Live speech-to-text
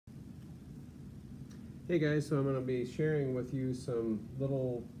Hey guys, so I'm going to be sharing with you some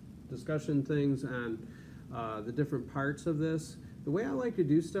little discussion things on the different parts of this. The way I like to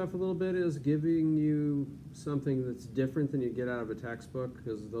do stuff a little bit is giving you something that's different than you get out of a textbook,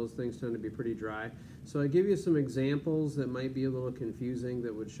 because those things tend to be pretty dry. So I give you some examples that might be a little confusing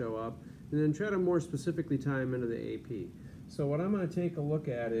that would show up, and then try to more specifically tie them into the AP. So what I'm going to take a look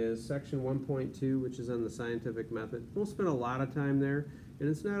at is section 1.2, which is on the scientific method. We'll spend a lot of time there, and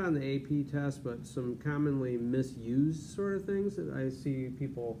it's not on the AP test, but some commonly misused sort of things that I see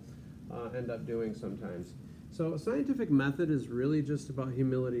people end up doing sometimes. So scientific method is really just about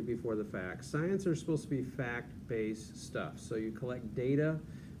humility before the facts. Science are supposed to be fact-based stuff. So you collect data,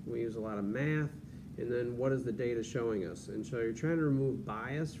 we use a lot of math, and then what is the data showing us? And so you're trying to remove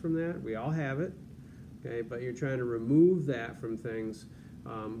bias from that. We all have it. Okay, but you're trying to remove that from things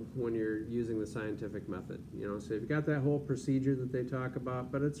when you're using the scientific method. So you've got that whole procedure that they talk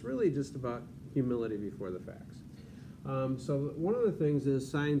about, but it's really just about humility before the facts. So one of the things is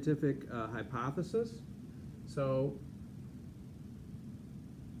scientific hypothesis. So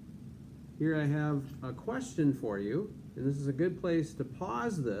here I have a question for you, and this is a good place to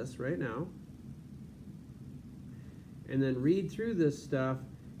pause this right now and then read through this stuff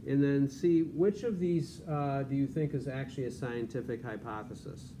and then see which of these do you think is actually a scientific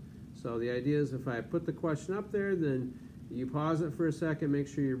hypothesis. So the idea is, if I put the question up there, then you pause it for a second, make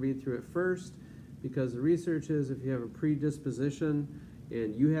sure you read through it first, because the research is, if you have a predisposition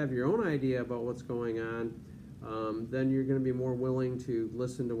and you have your own idea about what's going on, then you're going to be more willing to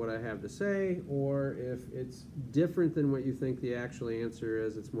listen to what I have to say, or if it's different than what you think the actual answer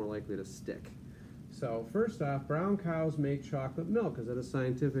is, it's more likely to stick. So first off, brown cows make chocolate milk. Is that a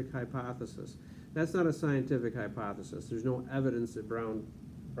scientific hypothesis? That's not a scientific hypothesis. There's no evidence that brown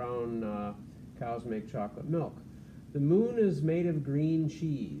cows make chocolate milk. The moon is made of green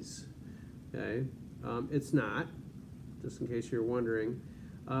cheese. Okay, it's not, just in case you're wondering.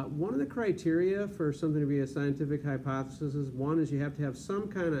 One of the criteria for something to be a scientific hypothesis is, one is you have to have some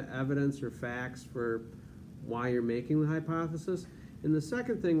kind of evidence or facts for why you're making the hypothesis. And the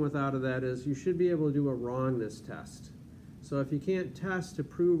second thing without of that is you should be able to do a wrongness test. So if you can't test to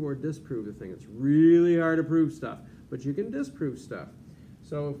prove or disprove the thing, it's really hard to prove stuff, but you can disprove stuff.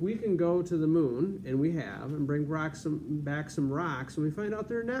 So if we can go to the moon, and we have, and bring back some rocks, and we find out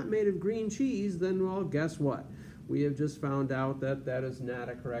they're not made of green cheese, then, well, guess what? We have just found out that that is not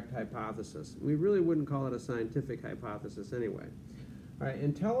a correct hypothesis. We really wouldn't call it a scientific hypothesis anyway. All right,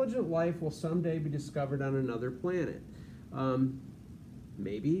 intelligent life will someday be discovered on another planet.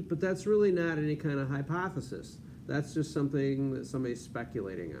 Maybe, but that's really not any kind of hypothesis. That's just something that somebody's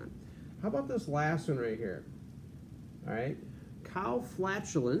speculating on. How about this last one right here? All right, cow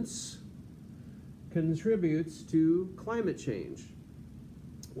flatulence contributes to climate change.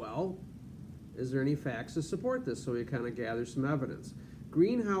 Well, is there any facts to support this? So we kind of gather some evidence.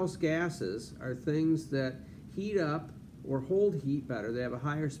 Greenhouse gases are things that heat up or hold heat better. They have a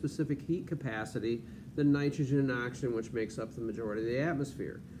higher specific heat capacity than nitrogen and oxygen, which makes up the majority of the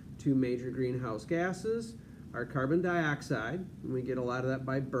atmosphere. Two major greenhouse gases are carbon dioxide, and we get a lot of that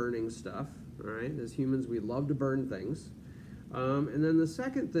by burning stuff. All right, as humans, we love to burn things. And then the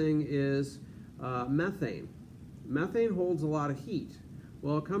second thing is methane. Methane holds a lot of heat.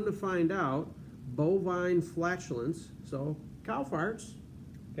 Well, come to find out, bovine flatulence, so cow farts,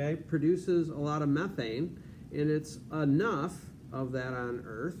 okay, produces a lot of methane, and it's enough of that on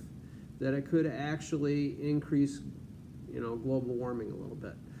Earth that it could actually increase, global warming a little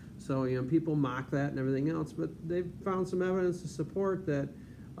bit. So, people mock that and everything else, but they've found some evidence to support that,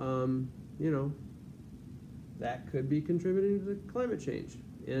 that could be contributing to climate change.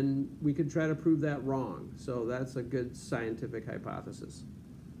 And we could try to prove that wrong. So that's a good scientific hypothesis.